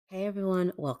Hey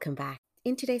everyone, welcome back.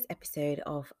 In today's episode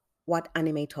of What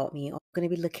Anime Taught Me, I'm going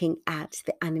to be looking at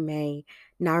the anime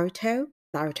Naruto.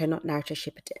 Naruto, not Naruto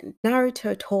Shippuden.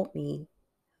 Naruto taught me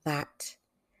that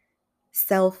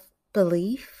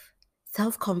self-belief,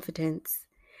 self-confidence,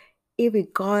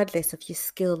 irregardless of your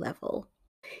skill level,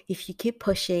 if you keep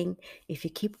pushing, if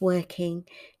you keep working,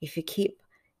 if you keep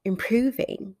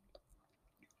improving,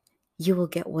 you will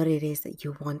get what it is that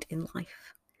you want in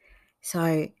life.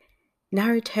 So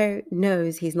Naruto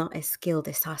knows he's not as skilled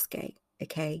as Sasuke,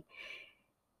 okay?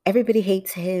 Everybody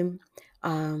hates him,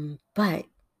 but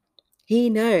he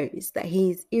knows that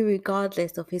he's,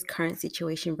 irregardless of his current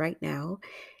situation right now,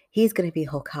 he's going to be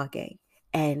Hokage.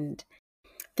 And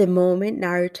the moment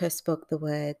Naruto spoke the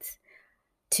words,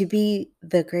 to be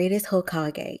the greatest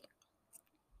Hokage,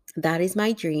 that is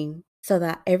my dream, so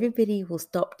that everybody will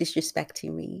stop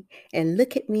disrespecting me and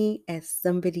look at me as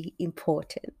somebody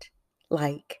important.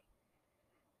 Like,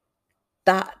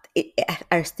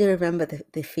 I still remember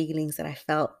the feelings that I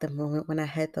felt the moment when I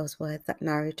heard those words that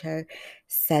Naruto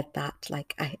said that.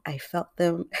 Like I felt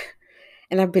them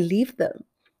and I believed them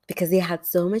because he had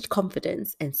so much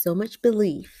confidence and so much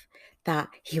belief that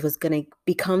he was going to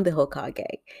become the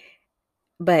Hokage.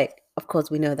 But of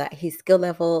course, we know that his skill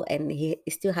level and he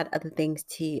still had other things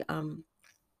to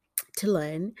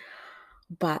learn.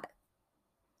 But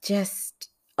just,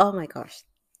 oh my gosh,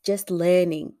 just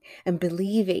learning and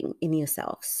believing in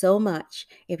yourself so much,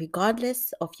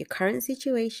 regardless of your current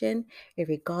situation,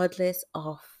 regardless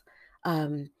of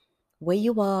um, where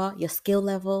you are, your skill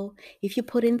level. If you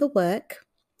put in the work,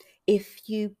 if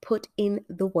you put in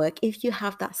the work, if you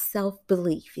have that self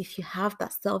belief, if you have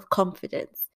that self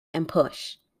confidence and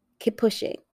push, keep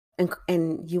pushing,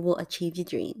 and you will achieve your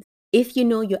dreams. If you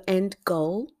know your end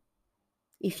goal,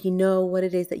 if you know what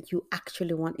it is that you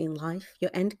actually want in life, your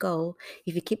end goal,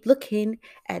 if you keep looking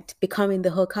at becoming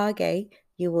the Hokage,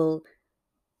 you will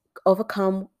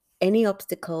overcome any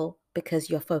obstacle because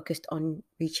you're focused on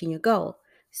reaching your goal.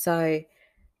 So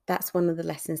that's one of the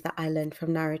lessons that I learned from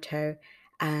Naruto.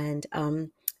 And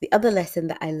the other lesson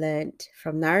that I learned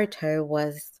from Naruto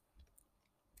was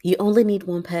you only need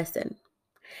one person.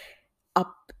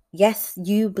 Yes,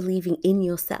 you believing in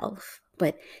yourself,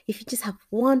 but if you just have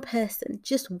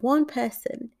just one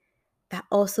person that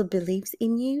also believes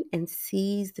in you and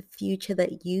sees the future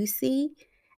that you see.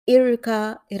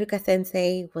 Iruka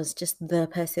Sensei was just the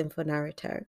person for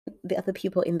Naruto. The other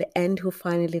people in the end who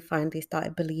finally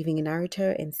started believing in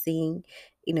Naruto and seeing,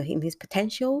 in his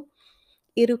potential.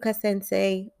 Iruka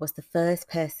Sensei was the first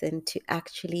person to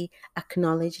actually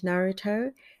acknowledge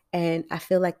Naruto. And I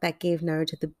feel like that gave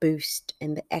Naruto the boost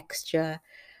and the extra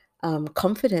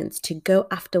confidence to go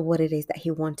after what it is that he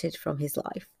wanted from his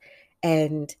life.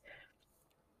 And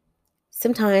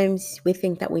sometimes we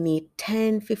think that we need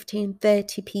 10, 15,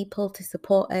 30 people to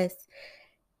support us,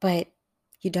 but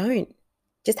you don't.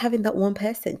 Just having that one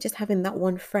person, just having that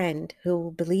one friend who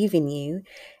will believe in you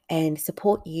and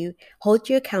support you, hold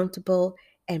you accountable,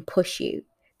 and push you.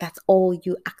 That's all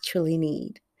you actually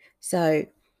need. So,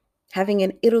 having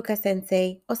an Iruka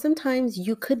sensei, or sometimes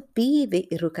you could be the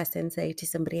Iruka sensei to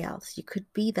somebody else. You could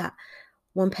be that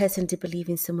one person to believe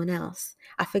in someone else.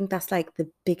 I think that's like the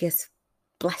biggest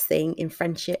blessing in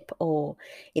friendship or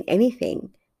in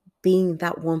anything, being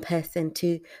that one person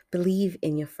to believe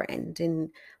in your friend and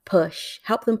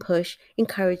help them push,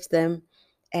 encourage them,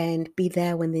 and be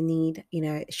there when they need,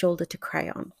 a shoulder to cry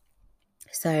on.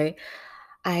 So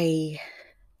I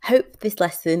hope this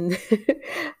lesson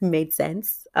made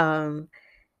sense. Yeah,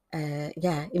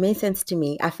 it made sense to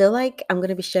me. I feel like I'm going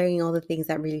to be sharing all the things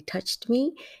that really touched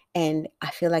me. And I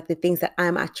feel like the things that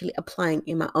I'm actually applying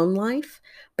in my own life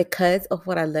because of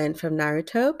what I learned from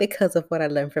Naruto, because of what I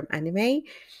learned from anime.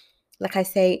 Like I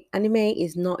say, anime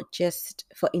is not just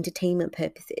for entertainment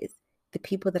purposes. The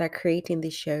people that are creating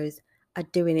these shows are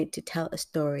doing it to tell a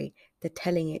story, they're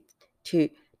telling it to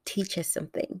teach us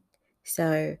something.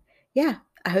 So, yeah,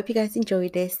 I hope you guys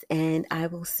enjoyed this, and I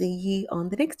will see you on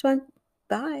the next one.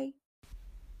 Bye.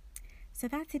 So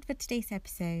that's it for today's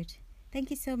episode.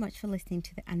 Thank you so much for listening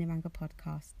to the Animanga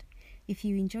podcast. If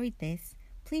you enjoyed this,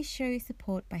 please show your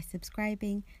support by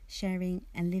subscribing, sharing,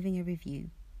 and leaving a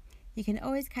review. You can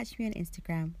always catch me on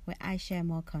Instagram where I share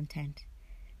more content.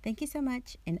 Thank you so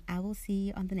much, and I will see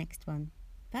you on the next one.